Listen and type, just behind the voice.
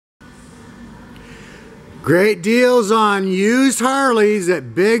Great deals on used Harleys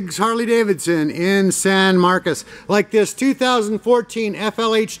at Biggs Harley Davidson in San Marcos. Like this 2014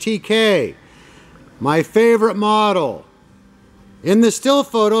 FLHTK, my favorite model. In the still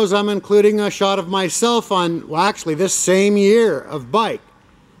photos, I'm including a shot of myself on, well, actually this same year of bike.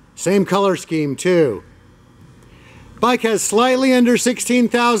 Same color scheme too. Bike has slightly under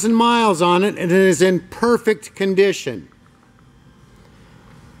 16,000 miles on it and it is in perfect condition.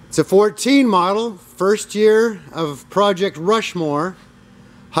 It's a 14 model, first year of Project Rushmore,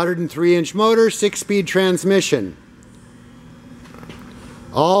 103-inch motor, 6-speed transmission.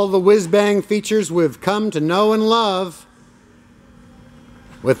 All the whiz-bang features we've come to know and love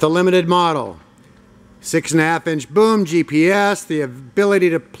with the limited model. 6.5-inch boom, GPS, the ability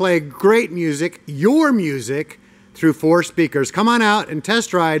to play great music, your music, through 4 speakers. Come on out and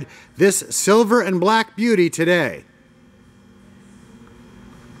test ride this silver and black beauty today.